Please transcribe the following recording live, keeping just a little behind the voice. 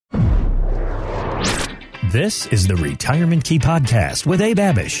This is the Retirement Key Podcast with Abe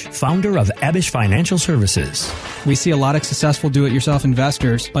Abish, founder of Abish Financial Services. We see a lot of successful do-it-yourself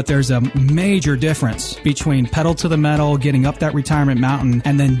investors, but there's a major difference between pedal to the metal, getting up that retirement mountain,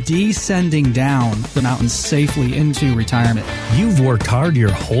 and then descending down the mountain safely into retirement. You've worked hard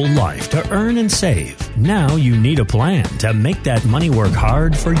your whole life to earn and save. Now you need a plan to make that money work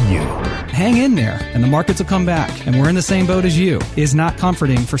hard for you. Hang in there, and the markets will come back, and we're in the same boat as you. Is not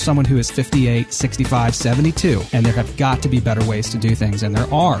comforting for someone who is 58, 65, 72, and there have got to be better ways to do things, and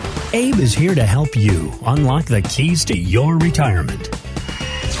there are. Abe is here to help you unlock the keys to your retirement.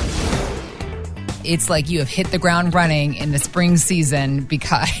 It's like you have hit the ground running in the spring season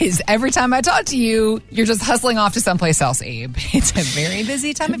because every time I talk to you, you're just hustling off to someplace else, Abe. It's a very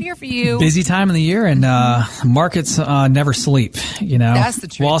busy time of year for you. Busy time of the year, and markets never sleep, you know. That's the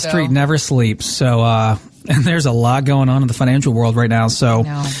truth, Wall Street never sleeps. So, and there's a lot going on in the financial world right now. So,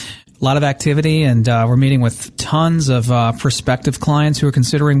 a lot of activity, and we're meeting with tons of prospective clients who are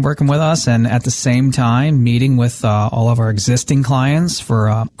considering working with us, and at the same time meeting with all of our existing clients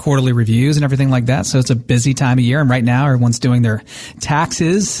for quarterly reviews and everything like that. So it's a busy time of year, and right now everyone's doing their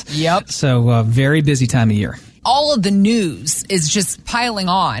taxes. Yep. So very busy time of year. All of the news is just piling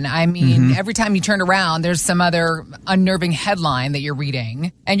on. I mean, every time you turn around, there's some other unnerving headline that you're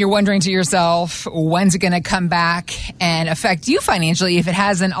reading, and you're wondering to yourself, when's it going to come back and affect you financially if it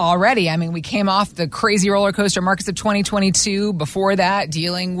hasn't already? I mean, we came off the crazy roller coaster markets of 2022. Before that,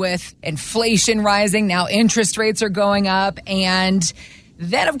 dealing with inflation rising. Now interest rates are going up, and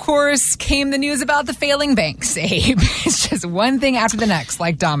then, of course, came the news about the failing banks, Abe. It's just one thing after the next,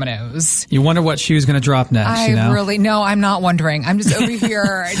 like dominoes. You wonder what shoe's going to drop next, No, I'm not wondering. I'm just over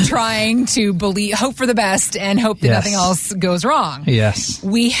here trying to hope for the best and hope that nothing else goes wrong. Yes.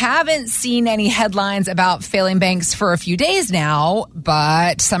 We haven't seen any headlines about failing banks for a few days now,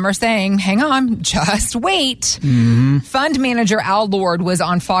 but some are saying, hang on, just wait. Fund manager Al Lord was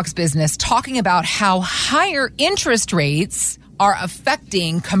on Fox Business talking about how higher interest rates are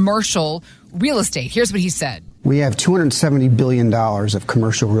affecting commercial real estate. Here's what he said. We have $270 billion of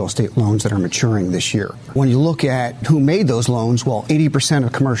commercial real estate loans that are maturing this year. When you look at who made those loans, well, 80%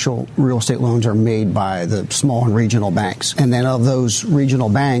 of commercial real estate loans are made by the small and regional banks. And then of those regional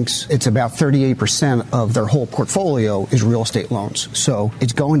banks, it's about 38% of their whole portfolio is real estate loans. So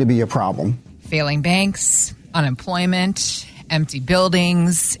it's going to be a problem. Failing banks, unemployment, empty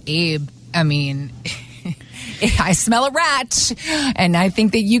buildings. Abe, I mean, I smell a rat, and I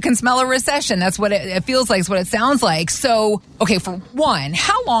think that you can smell a recession. That's what it feels like, it's what it sounds like. So, okay, for one,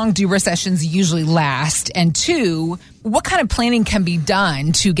 how long do recessions usually last? And two, what kind of planning can be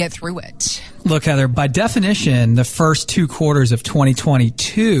done to get through it? Look, Heather, by definition, the first 2 quarters of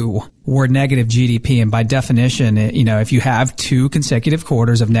 2022 were negative GDP. And by definition, you know, if you have 2 consecutive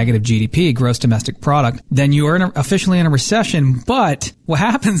quarters of negative GDP, gross domestic product, then you are officially in a recession. But what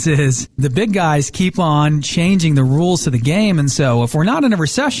happens is the big guys keep on changing the rules to the game. And so if we're not in a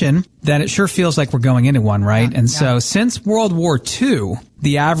recession, then it sure feels like we're going into one, right? So since World War II,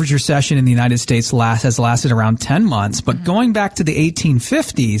 the average recession in the United States has lasted around 10 months. But going back to the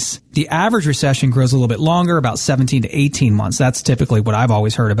 1850s, the average recession grows a little bit longer, about 17 to 18 months. That's typically what I've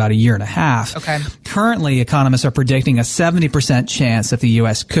always heard, about a year and a half. Okay. Currently, economists are predicting a 70% chance that the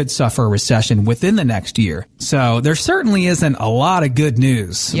U.S. could suffer a recession within the next year. So there certainly isn't a lot of good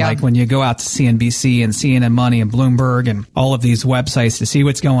news. Yeah. Like when you go out to CNBC and CNN Money and Bloomberg and all of these websites to see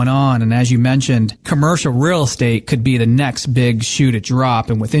what's going on. And as you mentioned, commercial real estate could be the next big shoe to drop.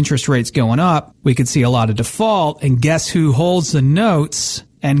 And with interest rates going up, we could see a lot of default. And guess who holds the notes?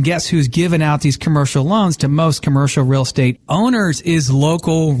 And guess who's given out these commercial loans to most commercial real estate owners is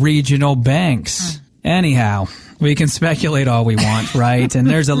local regional banks. Anyhow, we can speculate all we want, right? And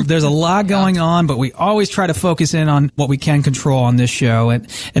there's a lot going on, but we always try to focus in on what we can control on this show. And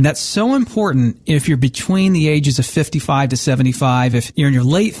that's so important if you're between the ages of 55 to 75. If you're in your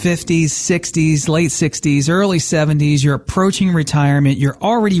late 50s, 60s, late 60s, early 70s, you're approaching retirement, you're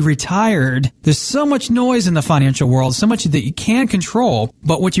already retired. There's so much noise in the financial world, so much that you can't control.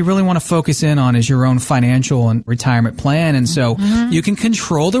 But what you really want to focus in on is your own financial and retirement plan. And so you can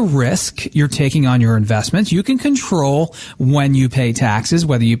control the risk you're taking on your investments. You can control when you pay taxes,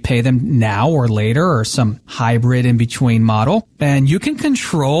 whether you pay them now or later or some hybrid in between model. And you can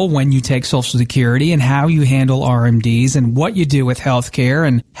control when you take Social Security and how you handle RMDs and what you do with healthcare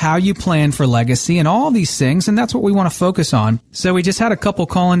and how you plan for legacy and all these things. And that's what we want to focus on. So we just had a couple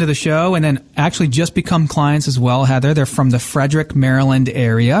call into the show and then actually just become clients as well, Heather. They're from the Frederick, Maryland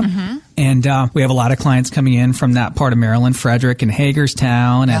area. And we have a lot of clients coming in from that part of Maryland, Frederick and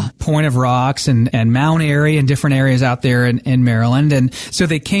Hagerstown and Point of Rocks and Mount Airy and different areas out there in Maryland. And so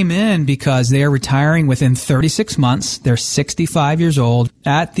they came in because they are retiring within 36 months. They're 65 years old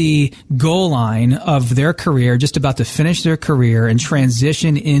at the goal line of their career, just about to finish their career and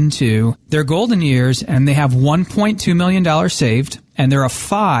transition into their golden years. And they have $1.2 million saved. And they're a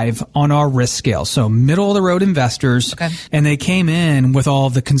 5 on our risk scale. So middle of the road investors. Okay. And they came in with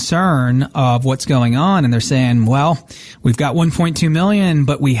all the concern of what's going on. And they're saying, well, we've got 1.2 million,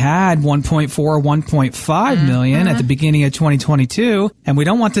 but we had 1.4, 1.5 million at the beginning of 2022. And we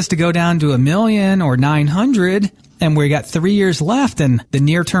don't want this to go down to 1 million or 900. And we got 3 years left, and the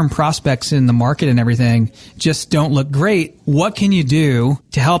near-term prospects in the market and everything just don't look great. What can you do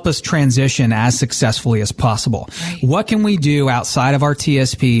to help us transition as successfully as possible? Right. What can we do outside of our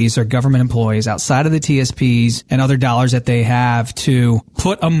TSPs or government employees, outside of the TSPs and other dollars that they have to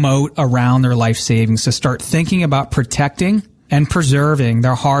put a moat around their life savings, to start thinking about protecting and preserving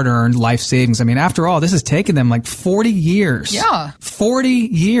their hard-earned life savings? I mean, after all, this has taken them like 40 years. Yeah. 40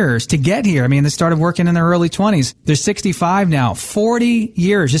 years to get here. I mean, they started working in their early 20s. They're 65 now. 40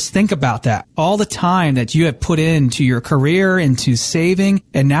 years. Just think about that. All the time that you have put into your career, into saving,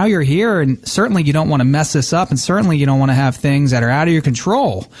 and now you're here, and certainly you don't want to mess this up, and certainly you don't want to have things that are out of your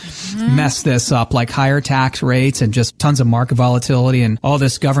control mess this up, like higher tax rates and just tons of market volatility and all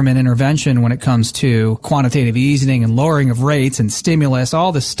this government intervention when it comes to quantitative easing and lowering of rates and stimulus,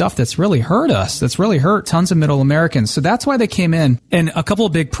 all this stuff that's really hurt us, that's really hurt tons of middle Americans. So that's why they came in. And a couple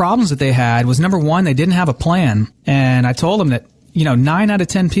of big problems that they had was, number one, they didn't have a plan. And I told them that, 9 out of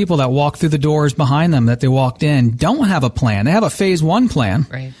 10 people that walk through the doors behind them that they walked in don't have a plan. They have a phase 1 plan.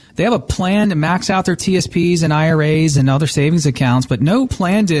 Right. They have a plan to max out their TSPs and IRAs and other savings accounts, but no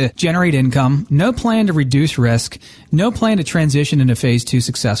plan to generate income, no plan to reduce risk, no plan to transition into phase 2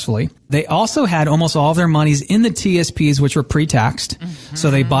 successfully. They also had almost all of their monies in the TSPs, which were pre-taxed. So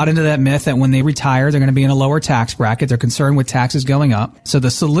they bought into that myth that when they retire, they're going to be in a lower tax bracket. They're concerned with taxes going up. So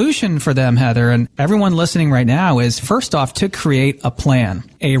the solution for them, Heather, and everyone listening right now, is first off to create a plan,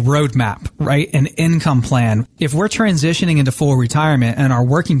 a roadmap, right? An income plan. If we're transitioning into full retirement and our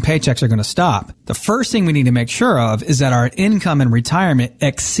working paychecks are going to stop, the first thing we need to make sure of is that our income in retirement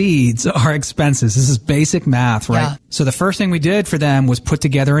exceeds our expenses. This is basic math, right? Yeah. So the first thing we did for them was put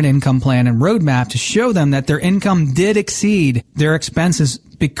together an income plan and roadmap to show them that their income did exceed their expenses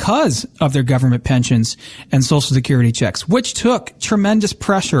because of their government pensions and Social Security checks, which took tremendous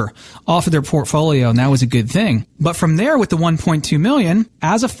pressure off of their portfolio, and that was a good thing. But from there, with the 1.2 million,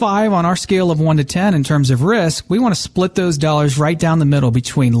 as a 5 on our scale of 1 to 10 in terms of risk, we want to split those dollars right down the middle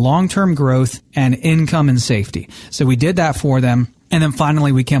between long-term growth and income and safety. So we did that for them. And then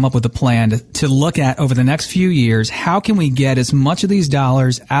finally, we came up with a plan to look at over the next few years, how can we get as much of these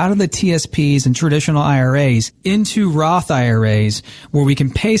dollars out of the TSPs and traditional IRAs into Roth IRAs, where we can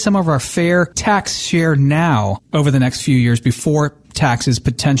pay some of our fair tax share now over the next few years before taxes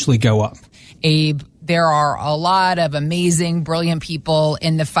potentially go up. Abe, there are a lot of amazing, brilliant people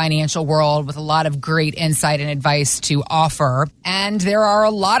in the financial world with a lot of great insight and advice to offer. And there are a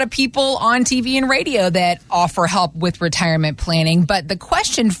lot of people on TV and radio that offer help with retirement planning. But the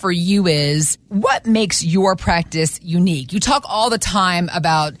question for you is, what makes your practice unique? You talk all the time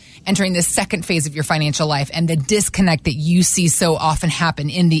about entering the second phase of your financial life and the disconnect that you see so often happen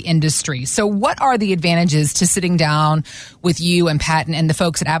in the industry. So what are the advantages to sitting down with you and Patton and the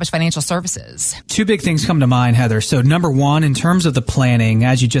folks at Abish Financial Services? Two big things come to mind, Heather. So number one, in terms of the planning,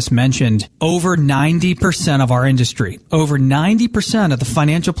 as you just mentioned, over 90% of our industry, over 90% of the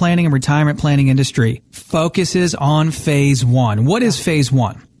financial planning and retirement planning industry focuses on phase 1. What is phase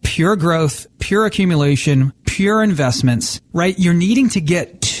 1? Pure growth, pure accumulation, pure investments, right? You're needing to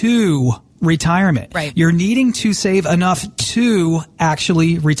get to retirement. Right. You're needing to save enough to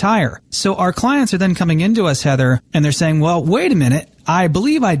actually retire. So our clients are then coming into us, Heather, and they're saying, well, wait a minute. I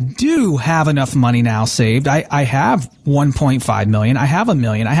believe I do have enough money now saved. I have 1.5 million. I have 1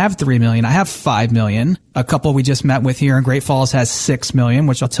 million. I have 3 million. I have 5 million. A couple we just met with here in Great Falls has 6 million,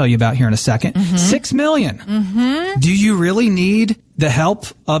 which I'll tell you about here in a second. 6 million. Do you really need the help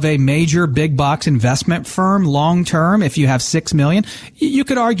of a major big box investment firm long term if you have 6 million? You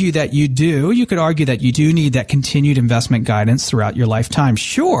could argue that you do. You could argue that you do need that continued investment guidance throughout your lifetime.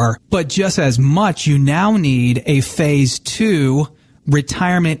 Sure. But just as much, you now need a phase 2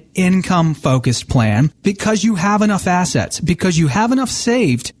 retirement income focused plan because you have enough assets, because you have enough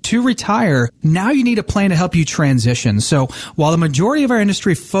saved to retire. Now you need a plan to help you transition. So while the majority of our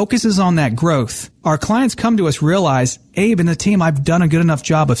industry focuses on that growth, our clients come to us realize, Abe and the team, I've done a good enough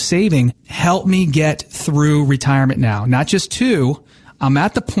job of saving. Help me get through retirement now. Not just 2. I'm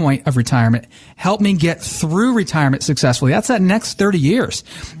at the point of retirement. Help me get through retirement successfully. That's that next 30 years.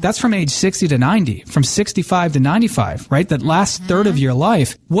 That's from age 60 to 90, from 65 to 95, right? That last third of your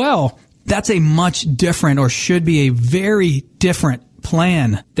life. Well, that's a much different, or should be a very different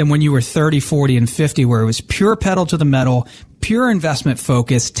plan than when you were 30, 40, and 50, where it was pure pedal to the metal, pure investment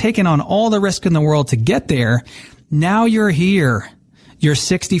focus, taking on all the risk in the world to get there. Now you're here. You're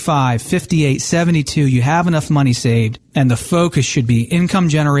 65, 58, 72. You have enough money saved, and the focus should be income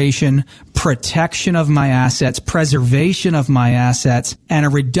generation, protection of my assets, preservation of my assets, and a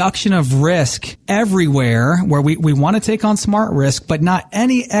reduction of risk everywhere where we want to take on smart risk, but not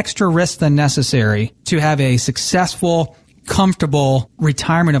any extra risk than necessary to have a successful, comfortable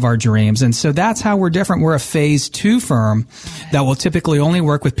retirement of our dreams. And so that's how we're different. We're a phase 2 firm that will typically only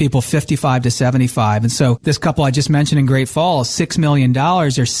work with people 55 to 75. And so this couple I just mentioned in Great Falls, $6 million.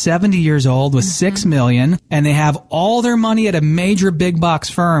 They're 70 years old with $6 million, and they have all their money at a major big box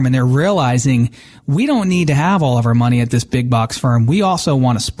firm. And they're realizing we don't need to have all of our money at this big box firm. We also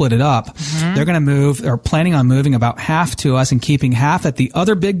want to split it up. They're going to move, or planning on moving about half to us and keeping half at the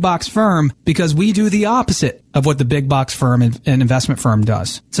other big box firm, because we do the opposite of what the big box firm and investment firm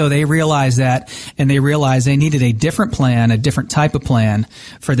does. So they realized that, and they realized they needed a different plan, a different type of plan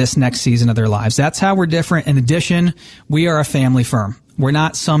for this next season of their lives. That's how we're different. In addition, we are a family firm. We're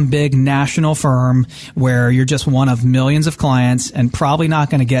not some big national firm where you're just one of millions of clients and probably not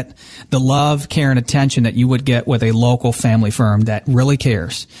going to get the love, care, and attention that you would get with a local family firm that really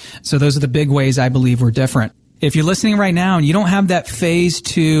cares. So those are the big ways I believe we're different. If you're listening right now and you don't have that phase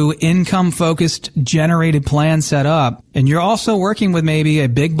 2 income-focused generated plan set up, and you're also working with maybe a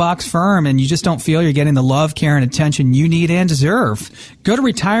big box firm and you just don't feel you're getting the love, care, and attention you need and deserve, go to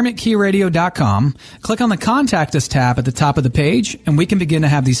retirementkeyradio.com, click on the Contact Us tab at the top of the page, and we can begin to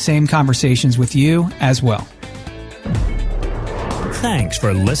have these same conversations with you as well. Thanks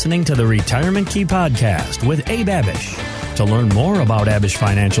for listening to the Retirement Key Podcast with Abe Abish. To learn more about Abish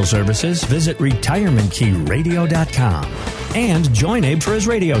Financial Services, visit retirementkeyradio.com and join Abe for his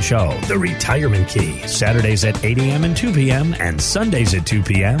radio show, The Retirement Key, Saturdays at 8 a.m. and 2 p.m. and Sundays at 2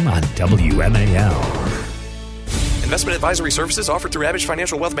 p.m. on WMAL. Investment advisory services offered through Abish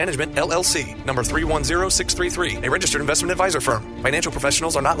Financial Wealth Management, LLC, number 310633, a registered investment advisor firm. Financial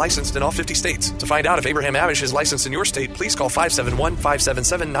professionals are not licensed in all 50 states. To find out if Abraham Abish is licensed in your state, please call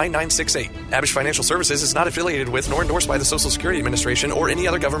 571-577-9968. Abish Financial Services is not affiliated with nor endorsed by the Social Security Administration or any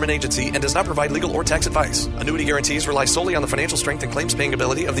other government agency and does not provide legal or tax advice. Annuity guarantees rely solely on the financial strength and claims-paying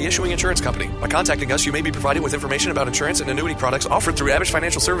ability of the issuing insurance company. By contacting us, you may be provided with information about insurance and annuity products offered through Abish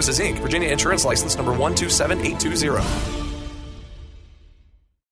Financial Services, Inc., Virginia Insurance License number 127820.